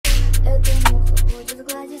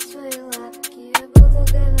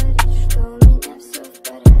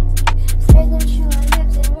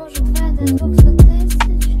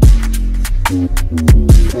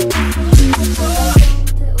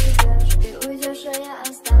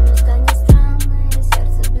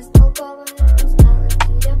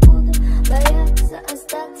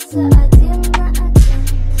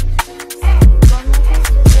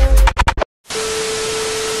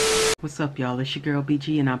up, y'all? It's your girl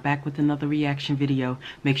BG, and I'm back with another reaction video.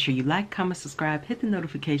 Make sure you like, comment, subscribe, hit the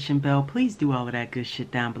notification bell. Please do all of that good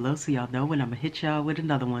shit down below so y'all know when I'm gonna hit y'all with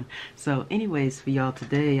another one. So anyways, for y'all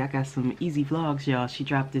today, I got some EZEE vlogs, y'all. She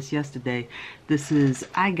dropped this yesterday. This is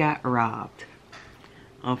I Got Robbed.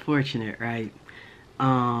 Unfortunate, right?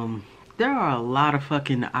 There are a lot of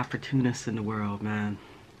fucking opportunists in the world, man.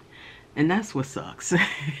 And that's what sucks.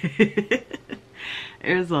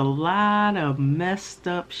 There's a lot of messed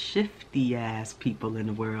up, shifty ass people in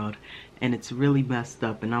the world, and it's really messed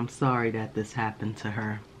up, and I'm sorry that this happened to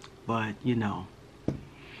her, but you know,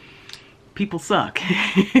 people suck.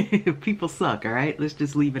 People suck, alright? Let's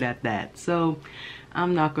just leave it at that. So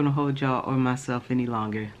I'm not gonna hold y'all or myself any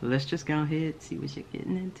longer. Let's just go ahead and see what you're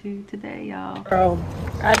getting into today, y'all. Bro,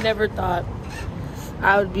 I never thought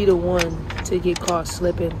I would be the one to get caught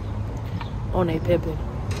slipping on a pimpin'.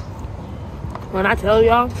 When I tell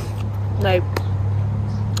y'all, like,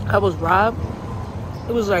 I was robbed,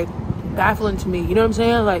 it was like baffling to me. You know what I'm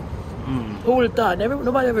saying? Like, who would have thought?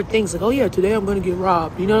 Nobody ever thinks like, oh yeah, today I'm gonna get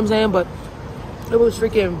robbed. You know what I'm saying? But it was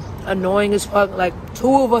freaking annoying as fuck. Like,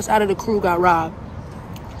 2 of us out of the crew got robbed.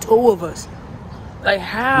 2 of us. Like,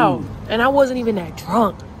 how? And I wasn't even that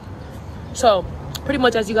drunk. So pretty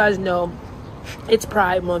much, as you guys know, it's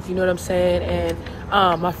Pride Month. You know what I'm saying? And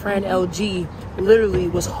my friend LG literally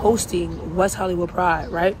was hosting West Hollywood Pride,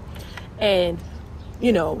 right? And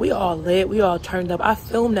you know, we all lit, we all turned up. I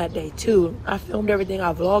filmed that day too. I filmed everything,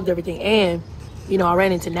 I vlogged everything, and you know, I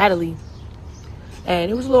ran into Natalie, and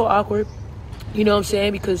it was a little awkward, you know what I'm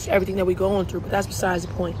saying, because everything that we going through. But that's besides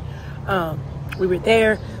the point. We were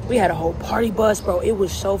there, we had a whole party bus, bro. It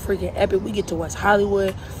was so freaking epic. We get to West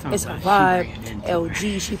Hollywood, it's a vibe.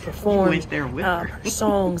 LG, she performs, her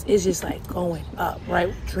songs is just like going up,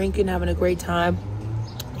 right? Drinking, having a great time,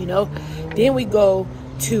 you know. Then we go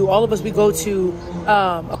to, all of us, we go to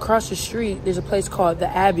across the street, there's a place called the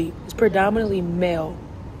Abbey. It's predominantly male,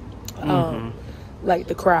 like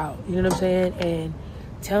the crowd, you know what I'm saying? And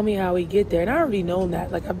tell me how we get there. And I already known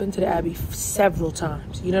that, like, I've been to the Abbey several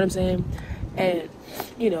times, you know what I'm saying? And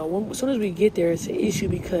you know, as soon as we get there, it's an issue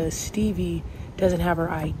because Stevie doesn't have her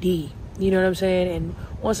ID. You know what I'm saying? And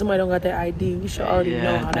once somebody don't got that ID, we should already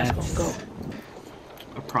know how that's gonna go.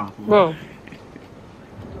 A problem. Bro,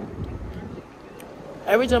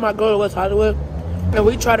 every time I go to West Hollywood and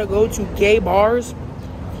we try to go to gay bars,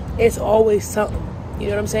 it's always something. You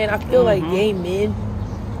know what I'm saying? I feel like gay men,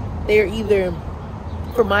 they're either,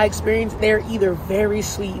 from my experience, they're either very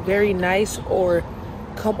sweet, very nice, or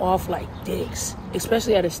come off like dicks,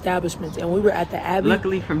 especially at establishments. And we were at the Abbey.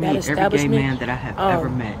 Luckily for me, every gay man that I have ever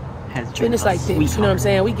met has been like dicks, you know what I'm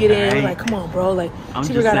saying? We get in, we're like, come on, bro, like,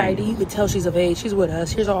 she got an ID, you can tell she's of age, she's with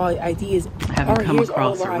us, here's all our IDs, here's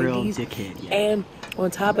all of our IDs, and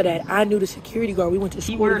on top of that, I knew the security guard. We went to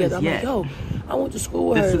school together. I'm like, yo, I went to school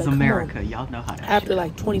with her. This is America, y'all know how that After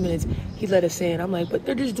like 20 minutes, he let us in. I'm like, but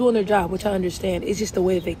they're just doing their job, which I understand. It's just the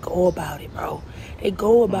way that they go about it, bro. They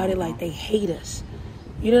go about it like they hate us.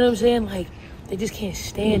 You know what I'm saying? Like, they just can't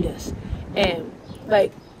stand us. And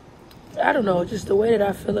like, I don't know, just the way that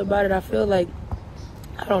I feel about it, I feel like,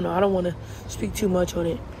 I don't know, I don't want to speak too much on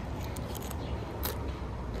it.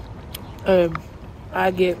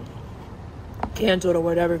 I get canceled or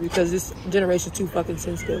whatever because this generation's too fucking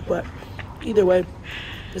sensitive. But either way,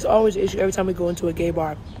 there's always an issue every time we go into a gay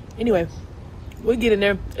bar. Anyway, we get in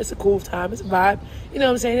there, it's a cool time, it's a vibe. You know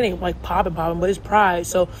what I'm saying? It ain't like popping, but it's Pride,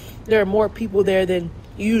 so there are more people there than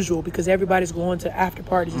usual because everybody's going to after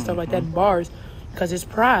parties and stuff like that in bars because it's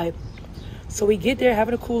Pride. So we get there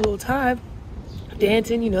having a cool little time,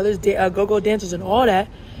 dancing, you know, there's go-go dancers and all that.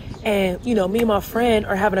 And, you know, me and my friend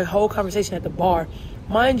are having a whole conversation at the bar.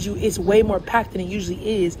 Mind you, it's way more packed than it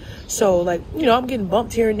usually is. So, like, you know, I'm getting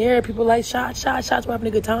bumped here and there. People like, shots, we're having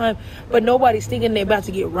a good time. But nobody's thinking they're about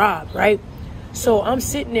to get robbed, right? So I'm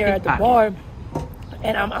sitting there at the bar,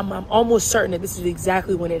 and I'm almost certain that this is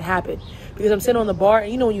exactly when it happened. Because I'm sitting on the bar,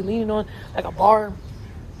 and you know when you're leaning on, like, a bar,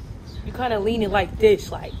 you kind of leaning like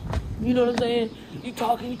this, like, you know what I'm saying? You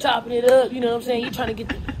talking, you chopping it up, you know what I'm saying? You trying to get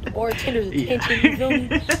the bartender's attention, you feel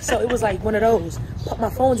me? So it was like one of those. My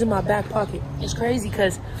phone's in my back pocket. It's crazy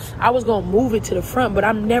because I was gonna move it to the front, but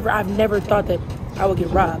I've never thought that I would get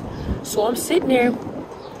robbed. So I'm sitting there,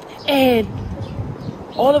 and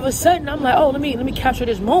all of a sudden I'm like, oh, let me capture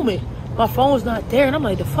this moment. My phone's not there, and I'm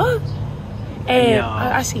like, the fuck? And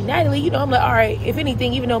I see Natalie, you know, I'm like, all right, if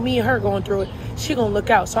anything, even though me and her going through it, she gonna look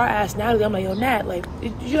out. So I asked Natalie, I'm like, yo, Nat, like,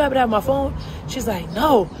 did you happen to have my phone? She's like,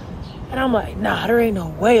 no. And I'm like, nah, there ain't no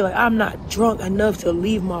way. Like, I'm not drunk enough to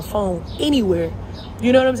leave my phone anywhere.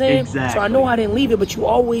 You know what I'm saying? Exactly. So I know I didn't leave it, but you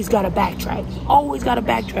always gotta backtrack. You always gotta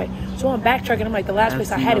backtrack. So I'm backtracking. I'm like, the last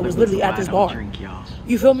place I had it was literally at this bar.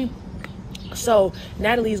 You feel me? So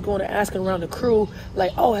Natalie's going to asking around the crew,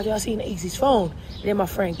 like, oh, have y'all seen EZEE's phone? And then my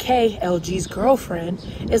friend Kay, LG's girlfriend,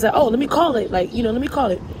 is like, oh, let me call it. Like, you know, let me call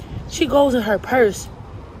it. She goes in her purse,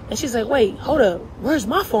 and she's like, wait, hold up. Where's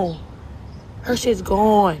my phone? Her shit's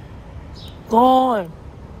gone. Gone.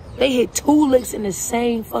 They hit 2 licks in the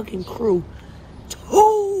same fucking crew.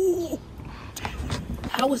 2.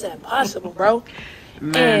 How was that possible, bro?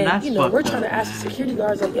 Man, and, you know, we're trying to ask the security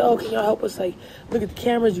guards, like, yo, can y'all help us, like, look at the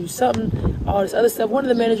cameras, do something, all this other stuff. One of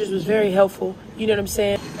the managers was very helpful, you know what I'm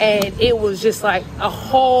saying? And it was just, like, a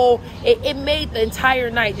whole, it made the entire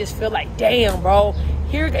night just feel like, damn, bro,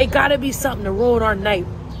 here, it gotta be something to ruin our night.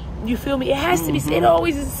 You feel me? It has to be, it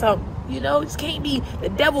always is something, you know? It just can't be, the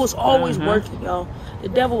devil is always working, y'all. The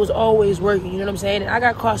devil was always working, you know what I'm saying? And I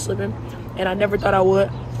got caught slipping, and I never thought I would.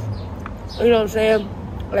 You know what I'm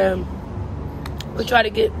saying? We try to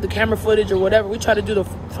get the camera footage or whatever. We try to do the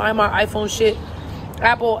Find My iPhone shit.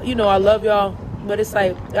 Apple, you know, I love y'all, but it's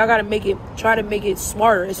like, y'all gotta make it, try to make it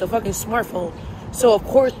smarter. It's a fucking smartphone. So, of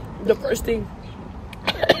course, the first thing,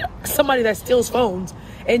 somebody that steals phones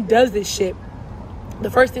and does this shit,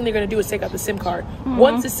 the first thing they're gonna do is take out the SIM card.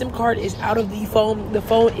 Once the SIM card is out of the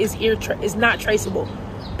phone is not traceable.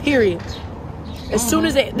 Period. As soon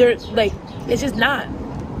as they're like, it's just not.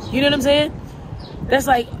 You know what I'm saying? That's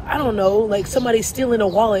like, I don't know, like somebody stealing a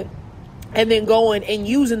wallet and then going and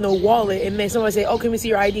using the wallet, and then somebody say, oh, can we see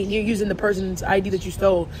your ID? And you're using the person's ID that you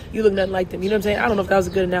stole. You look nothing like them. You know what I'm saying? I don't know if that was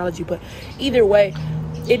a good analogy, but either way,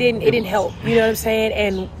 it didn't help. You know what I'm saying?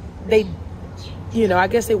 And they, you know, I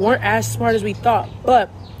guess they weren't as smart as we thought. But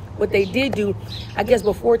what they did do, I guess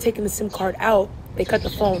before taking the SIM card out, they cut the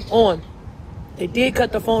phone on. They did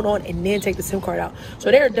cut the phone on and then take the SIM card out.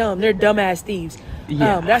 So they're dumb. They're dumbass thieves.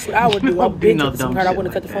 Yeah. That's what I would do. I've been to the SIM card. I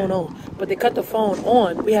wouldn't cut the phone on. But they cut the phone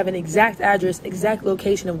on. We have an exact address, exact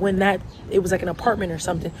location of when it was like an apartment or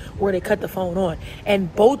something where they cut the phone on.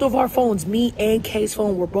 And both of our phones, me and Kay's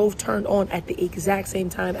phone, were both turned on at the exact same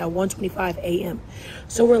time at 1:25 a.m.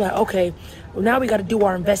 So we're like, okay, well, now we got to do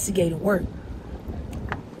our investigating work.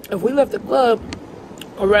 If we left the club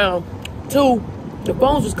around 2, the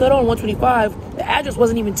phones was cut on 1:25. The address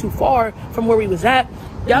wasn't even too far from where we was at.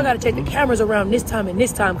 Y'all got to check the cameras around this time and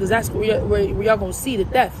this time, because that's where y'all going to see the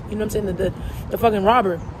theft. You know what I'm saying? The fucking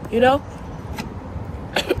robber, you know?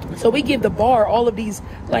 So we give the bar all of these,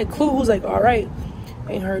 like, clues, like, all right,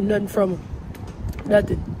 ain't heard nothing from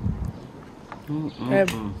nothing.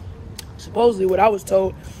 And supposedly what I was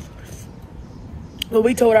told, when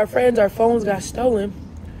we told our friends our phones got stolen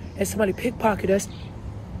and somebody pickpocketed us,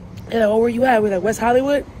 they're like, oh, where you at? We're like, West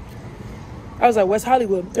Hollywood? I was like, West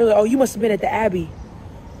Hollywood. They're like, oh, you must have been at the Abbey.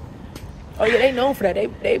 Oh, yeah, they known for that.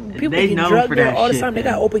 People get drugged there all the time. They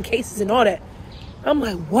got open cases and all that. I'm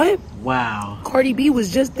like, what? Wow. Cardi B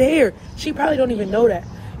was just there. She probably don't even know that.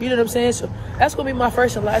 You know what I'm saying? So that's going to be my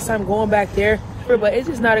first and last time going back there. But it's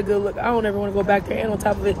just not a good look. I don't ever want to go back there. And on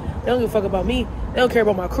top of it, they don't give a fuck about me. They don't care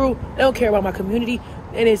about my crew. They don't care about my community.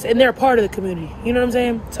 And they're a part of the community. You know what I'm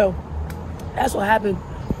saying? So that's what happened.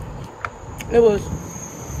 It was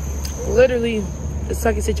literally a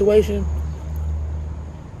sucky situation.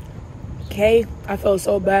 Kay, I felt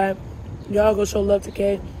so bad. Y'all go show love to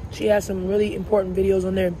Kay. She has some really important videos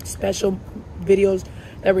on there, special videos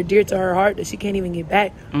that were dear to her heart that she can't even get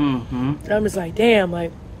back. And I'm just like, damn,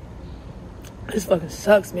 like, this fucking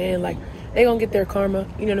sucks, man. Like, they gonna get their karma,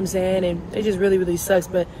 you know what I'm saying? And it just really, really sucks.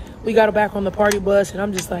 But we got her back on the party bus, and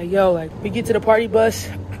I'm just like, yo, like, we get to the party bus,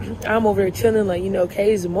 I'm over there chilling, like, you know,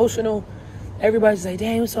 Kay's emotional. Everybody's like,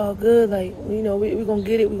 damn, it's all good. Like, you know, we gonna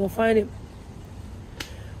get it, we gonna find it.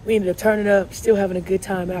 We ended up turning up, still having a good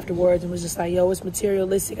time afterwards, and was just like, yo, it's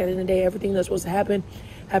materialistic. At the end of the day, everything that's supposed to happen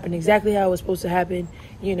happened exactly how it was supposed to happen,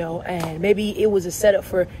 you know, and maybe it was a setup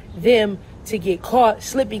for them to get caught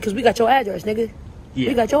slipping, because we got your address, nigga. Yeah.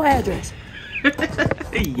 We got your address.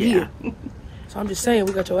 Yeah. So I'm just saying,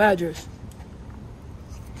 we got your address.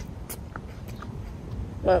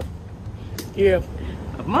 But, yeah.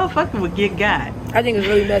 A motherfucker would get got. I think it's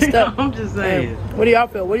really messed up. I'm just saying. And what do y'all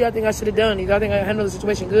feel? What do y'all think I should have done? Do y'all think I handled the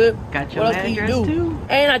situation good? Got your address too?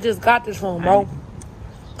 And I just got this phone, bro.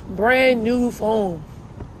 Brand new phone.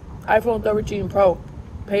 iPhone 13 Pro.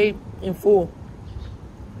 Paid in full.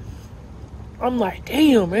 I'm like,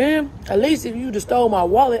 damn, man. At least if you just stole my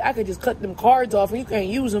wallet, I could just cut them cards off and you can't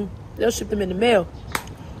use them. They'll ship them in the mail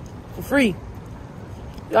for free.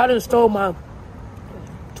 Y'all done stole my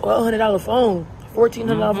 $1,200 phone.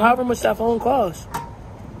 $1,400, however much that phone cost.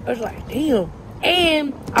 I was like, damn.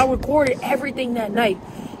 And I recorded everything that night.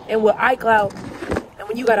 And with iCloud, and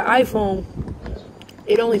when you got an iPhone,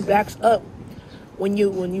 it only backs up when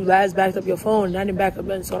you last backed up your phone, and I didn't back up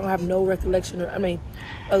nothing, so I don't have no recollection, or I mean,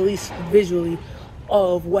 at least visually,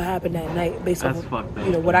 of what happened that night based on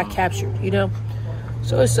what I captured,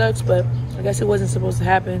 So it sucks, but I guess it wasn't supposed to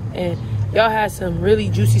happen. And y'all had some really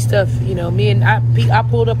juicy stuff, Me and I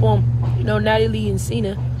pulled up on Natty Lee and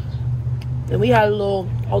Cena, and we had a little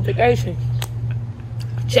altercation.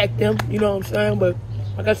 Checked them, you know what I'm saying? But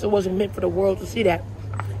I guess it wasn't meant for the world to see that,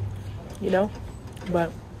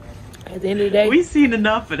 But at the end of the day, we seen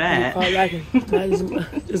enough of that.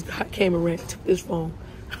 This guy came and took this phone.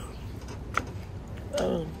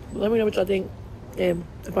 Let me know what y'all think, and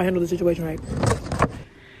if I handle the situation right.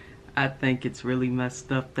 I think it's really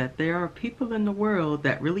messed up that there are people in the world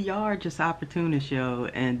that really are just opportunists, yo,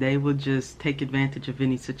 and they will just take advantage of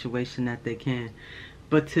any situation that they can.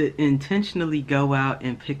 But to intentionally go out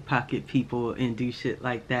and pickpocket people and do shit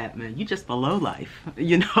like that, man, you just a lowlife.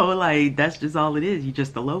 Like, that's just all it is. You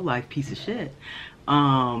just a lowlife piece of shit.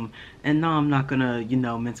 And no, I'm not gonna,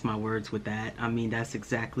 mince my words with that. I mean, that's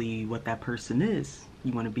exactly what that person is.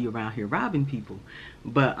 You want to be around here robbing people.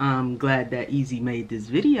 But I'm glad that EZEE made this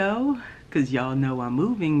video, because y'all know I'm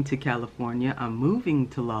moving to California. I'm moving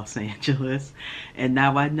to Los Angeles. And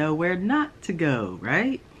now I know where not to go,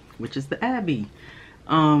 right? Which is the Abbey.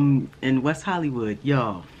 In West Hollywood,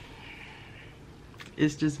 y'all.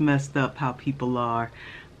 It's just messed up how people are.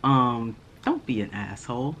 Don't be an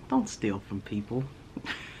asshole. Don't steal from people.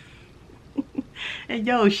 And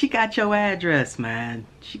yo, she got your address, man.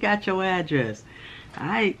 She got your address.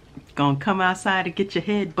 Alright, gonna come outside and get your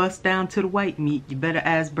head bust down to the white meat. You better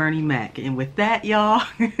ask Bernie Mac. And with that, y'all,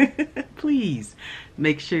 please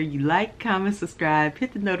make sure you like, comment, subscribe,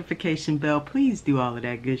 hit the notification bell. Please do all of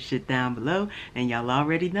that good shit down below. And y'all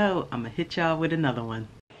already know I'm gonna hit y'all with another one.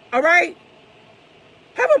 Alright,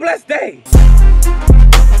 have a blessed day.